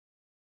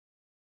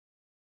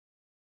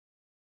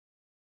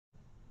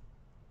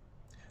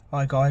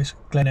Hi guys,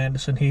 Glenn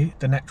Anderson here,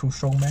 the Natural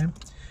Strongman,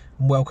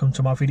 and welcome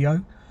to my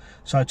video.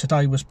 So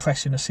today was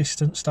pressing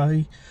assistance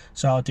day,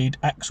 so I did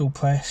axle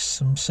press,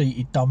 some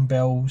seated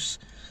dumbbells,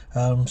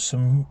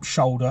 some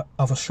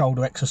other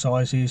shoulder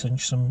exercises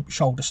and some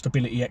shoulder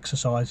stability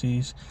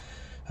exercises,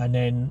 and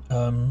then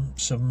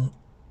some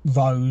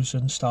rows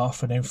and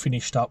stuff, and then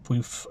finished up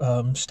with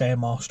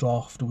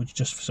Stairmaster afterwards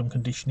just for some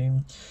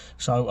conditioning.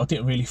 So I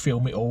didn't really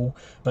film it all,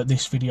 but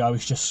this video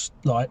is just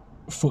like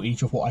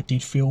footage of what I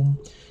did film.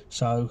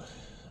 So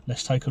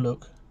let's take a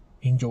look.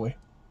 Enjoy.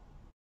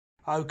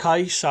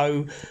 Okay,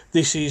 so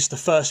this is the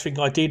first thing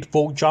I did,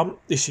 wall jump.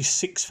 This is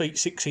 6 feet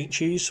 6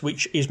 inches,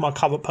 which is my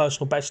current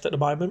personal best at the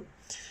moment.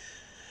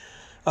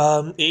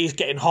 It is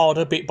getting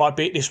harder bit by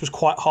bit. This was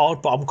quite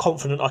hard, but I'm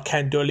confident I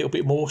can do a little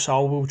bit more, so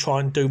I will try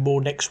and do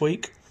more next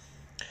week.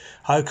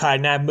 Okay,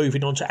 now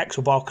moving on to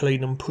axle bar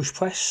clean and push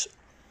press,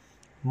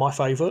 my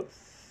favourite.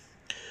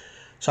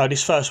 So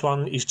this first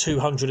one is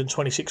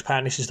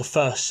 £226. This is the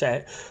first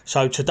set.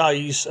 So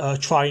today's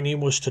training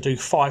was to do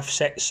 5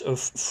 sets of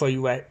 3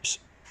 reps.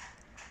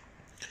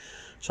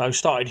 So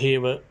started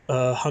here at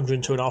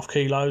 102.5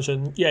 kilos,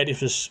 and yeah,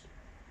 this was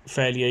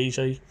fairly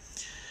easy.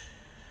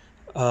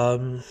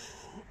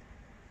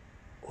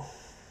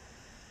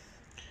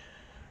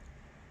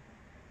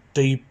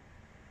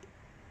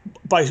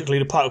 Basically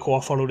the protocol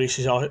I follow this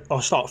is I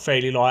start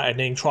fairly light and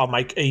then try and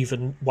make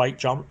even weight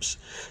jumps.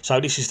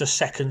 So this is the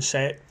second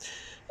set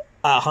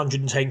at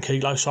 110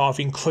 kilos, so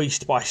I've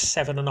increased by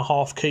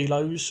 7.5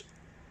 kilos,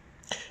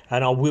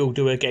 and I will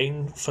do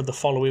again for the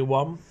following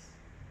one.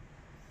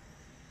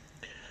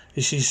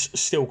 This is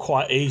still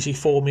quite easy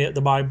for me at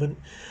the moment,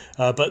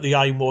 but the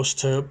aim was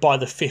to, by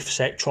the 5th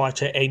set, try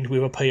to end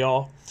with a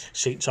PR,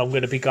 since I'm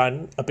going to be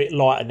going a bit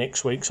lighter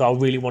next week. So I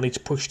really wanted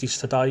to push this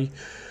today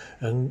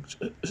and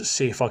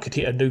see if I could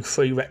hit a new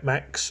 3 rep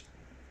max.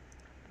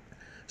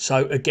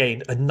 So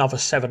again, another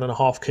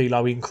 7.5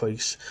 kilo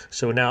increase.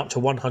 So we're now up to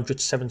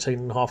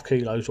 117.5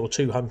 kilos, or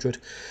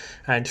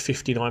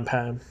 259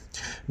 pounds.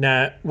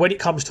 Now, when it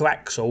comes to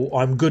axle,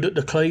 I'm good at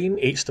the clean.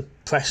 It's the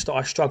press that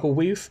I struggle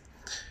with.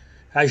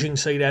 As you can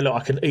see there, look,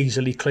 I can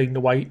easily clean the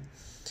weight.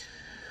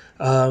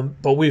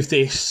 But with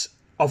this,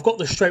 I've got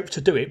the strength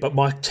to do it, but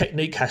my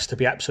technique has to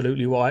be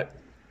absolutely right.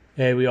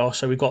 There we are,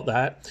 so we got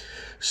that.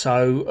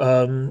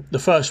 So the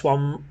first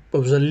one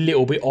was a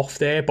little bit off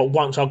there, but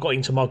once I got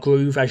into my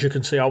groove, as you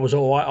can see, I was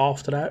all right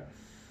after that.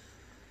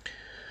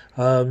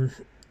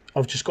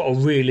 I've just got to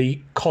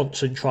really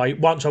concentrate.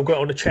 Once I've got it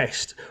on the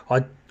chest,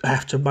 I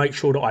have to make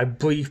sure that I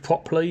breathe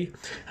properly,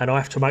 and I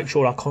have to make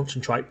sure I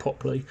concentrate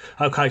properly.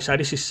 Okay, so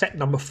this is set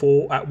number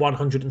 4 at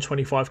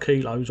 125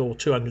 kilos, or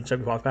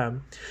 275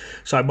 pounds.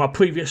 So my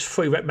previous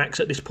 3 rep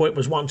max at this point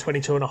was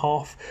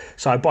 122.5.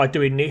 So by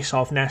doing this,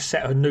 I've now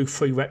set a new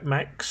 3 rep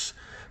max.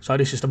 So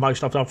this is the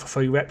most I've done for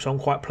 3 reps. I'm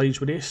quite pleased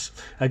with this.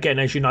 Again,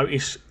 as you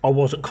notice, I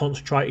wasn't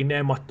concentrating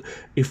there.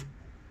 If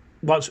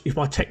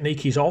my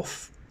technique is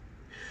off,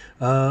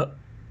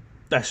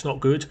 that's not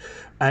good,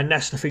 and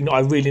that's the thing that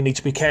I really need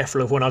to be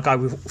careful of when I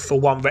go for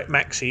 1 rep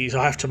maxes.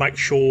 I have to make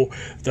sure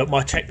that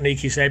my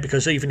technique is there,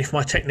 because even if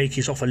my technique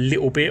is off a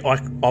little bit, I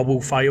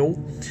will fail.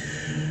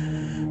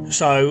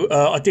 So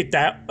I did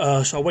that.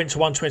 So I went to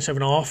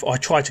 127.5. I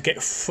tried to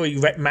get 3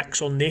 rep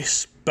max on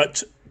this,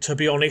 but to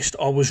be honest,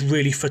 I was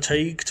really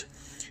fatigued.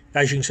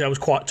 As you can see, I was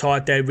quite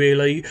tired there,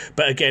 really.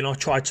 But again, I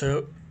tried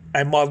to,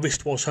 and my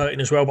wrist was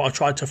hurting as well, but I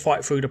tried to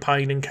fight through the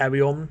pain and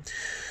carry on.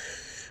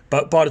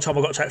 But by the time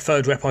I got to that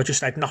 3rd rep, I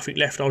just had nothing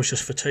left. I was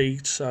just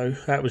fatigued. So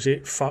that was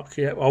it. Fuck,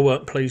 yeah, I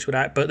weren't pleased with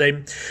that. But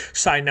then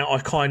saying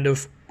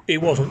that,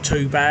 it wasn't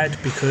too bad,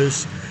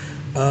 because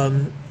I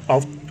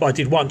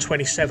did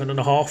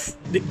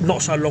 127.5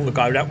 not so long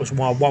ago. That was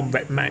my 1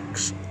 rep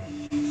max.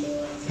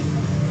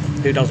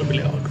 Who doesn't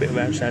really like a bit of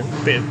rap sound?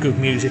 A bit of good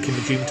music in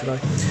the gym today.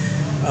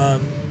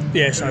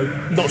 Yeah, so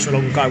not so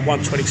long ago,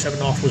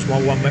 127.5 was my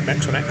 1 rep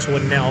max on axle,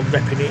 and now I'm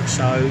repping it,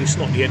 so it's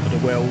not the end of the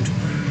world.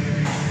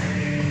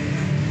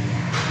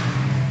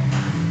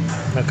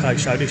 Okay,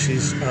 so this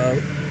is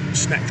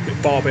Snatch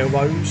Grip Barbell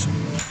Rows.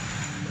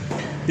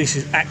 This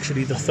is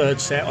actually the 3rd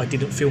set. I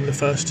didn't film the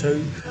first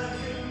 2.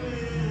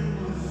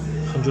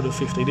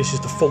 150. This is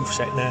the 4th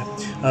set now.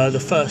 The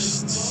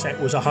first set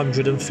was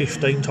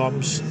 115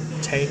 times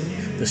 10.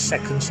 The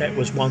second set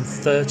was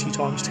 130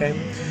 times 10.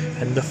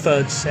 And the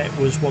 3rd set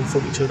was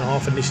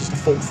 142.5. And this is the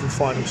 4th and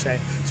final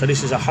set. So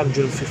this is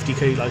 150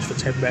 kilos for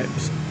 10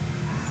 reps.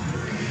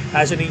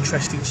 As an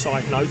interesting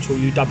side note to all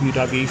you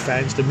WWE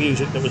fans, the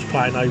music that was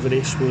playing over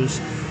this was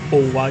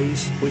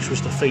Always, which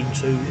was the theme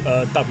to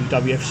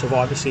WWF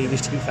Survivor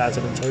Series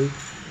 2002.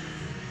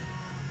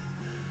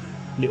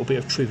 Little bit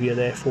of trivia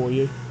there for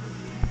you.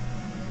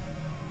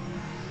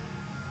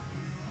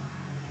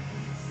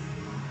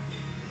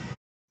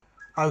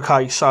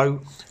 Okay, so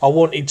I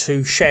wanted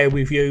to share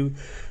with you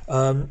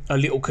a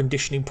little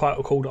conditioning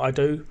protocol that I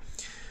do,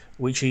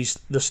 which is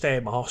the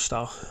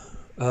Stairmaster.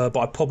 But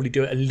I probably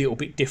do it a little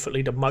bit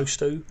differently than most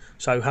do.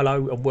 So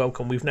hello and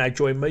welcome. We've now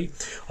joined me.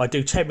 I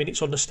do 10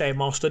 minutes on the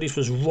Stairmaster. This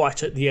was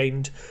right at the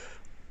end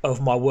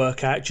of my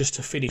workout, just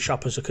to finish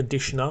up as a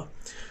conditioner.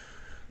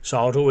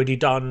 So I'd already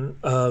done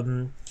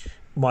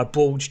my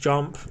broads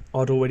jump,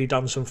 I'd already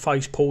done some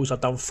face pulls, I'd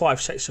done 5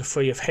 sets of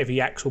 3 of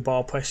heavy axle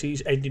bar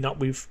presses, ending up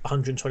with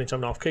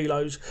 127.5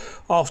 kilos.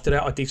 After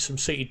that I did some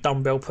seated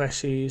dumbbell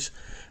presses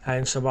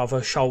and some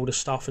other shoulder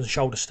stuff and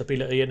shoulder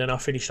stability, and then I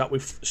finished up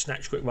with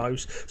snatch grip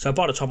rows. So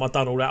by the time I'd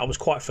done all that I was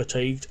quite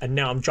fatigued, and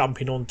now I'm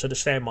jumping on to the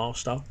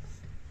Stairmaster.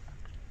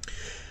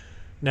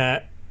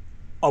 Now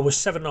I was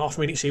 7.5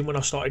 minutes in when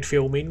I started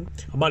filming.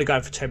 I'm only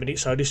going for 10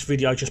 minutes, so this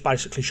video just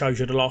basically shows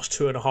you the last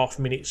 2.5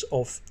 minutes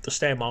of the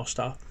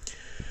Stairmaster.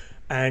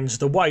 And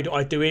the way that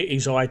I do it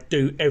is I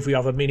do every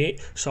other minute.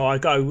 So I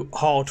go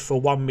hard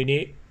for 1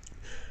 minute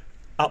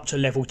up to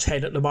level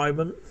 10 at the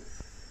moment.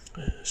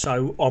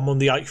 So I'm on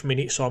the 8th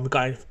minute, so I'm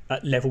going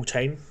at level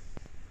 10.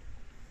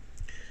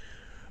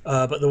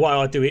 But the way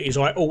I do it is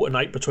I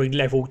alternate between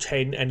level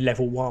 10 and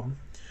level 1.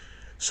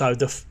 So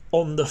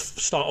on the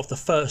start of the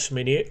first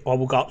minute, I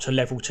will go up to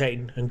level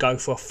 10 and go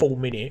for a full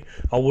minute.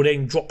 I will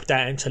then drop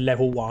down to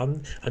level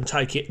 1 and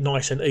take it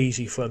nice and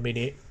easy for a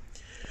minute.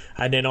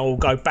 And then I will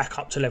go back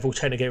up to level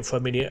 10 again for a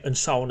minute, and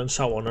so on and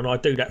so on. And I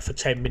do that for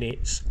 10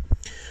 minutes.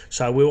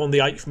 So we're on the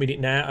 8th minute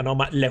now, and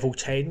I'm at level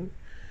 10.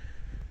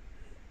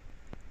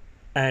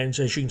 And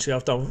as you can see,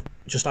 I've done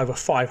just over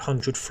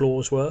 500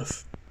 floors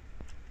worth.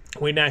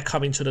 We're now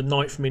coming to the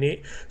 9th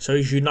minute. So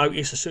as you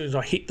notice, as soon as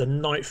I hit the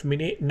 9th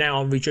minute,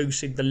 now I'm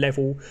reducing the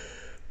level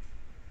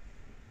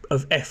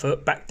of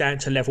effort back down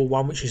to level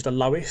 1, which is the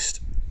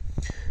lowest.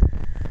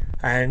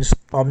 And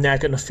I'm now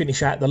going to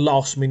finish out the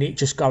last minute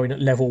just going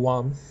at level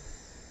 1.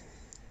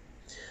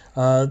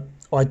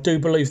 I do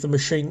believe the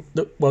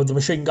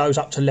machine goes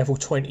up to level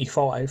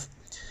 25.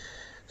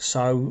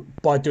 So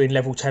by doing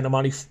level 10, I'm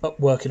only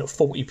working at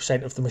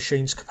 40% of the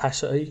machine's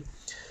capacity.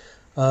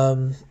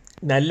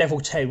 Now level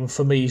 10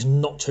 for me is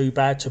not too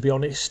bad, to be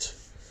honest.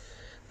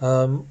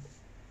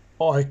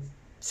 I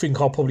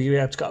think I'll probably be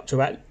able to get up to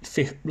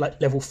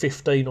about level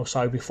 15 or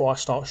so before I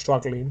start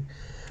struggling.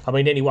 I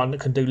mean, anyone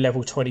that can do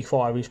level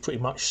 25 is pretty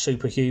much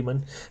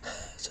superhuman,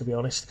 to be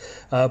honest.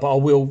 But I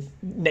will,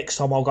 next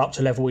time I'll go up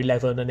to level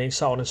 11, and then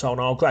so on and so on.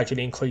 I'll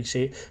gradually increase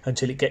it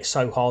until it gets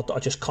so hard that I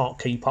just can't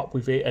keep up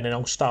with it, and then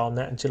I'll stay on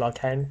that until I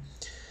can.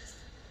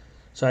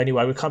 So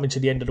anyway, we're coming to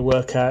the end of the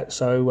workout.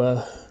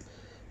 So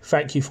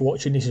thank you for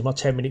watching. This is my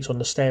 10 minutes on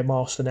the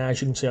Stairmaster now.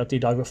 As you can see, I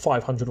did over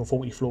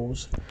 540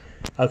 floors.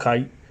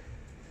 Okay,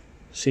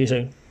 see you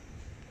soon.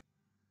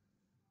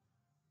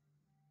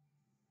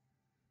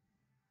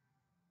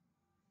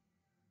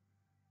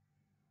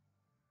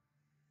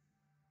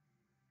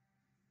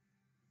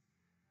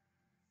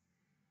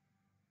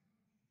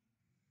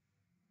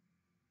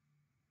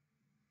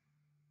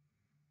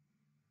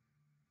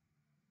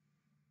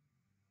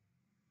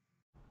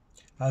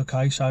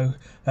 Okay, so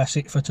that's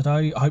it for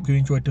today. I hope you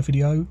enjoyed the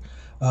video.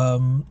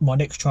 My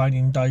next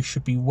training day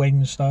should be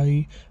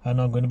Wednesday,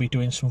 and I'm going to be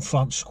doing some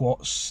front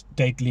squats,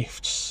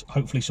 deadlifts,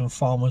 hopefully some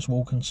farmers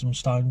walk and some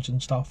stones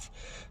and stuff.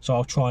 So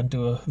I'll try and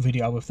do a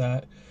video of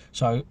that.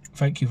 So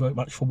thank you very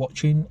much for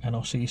watching, and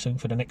I'll see you soon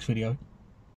for the next video.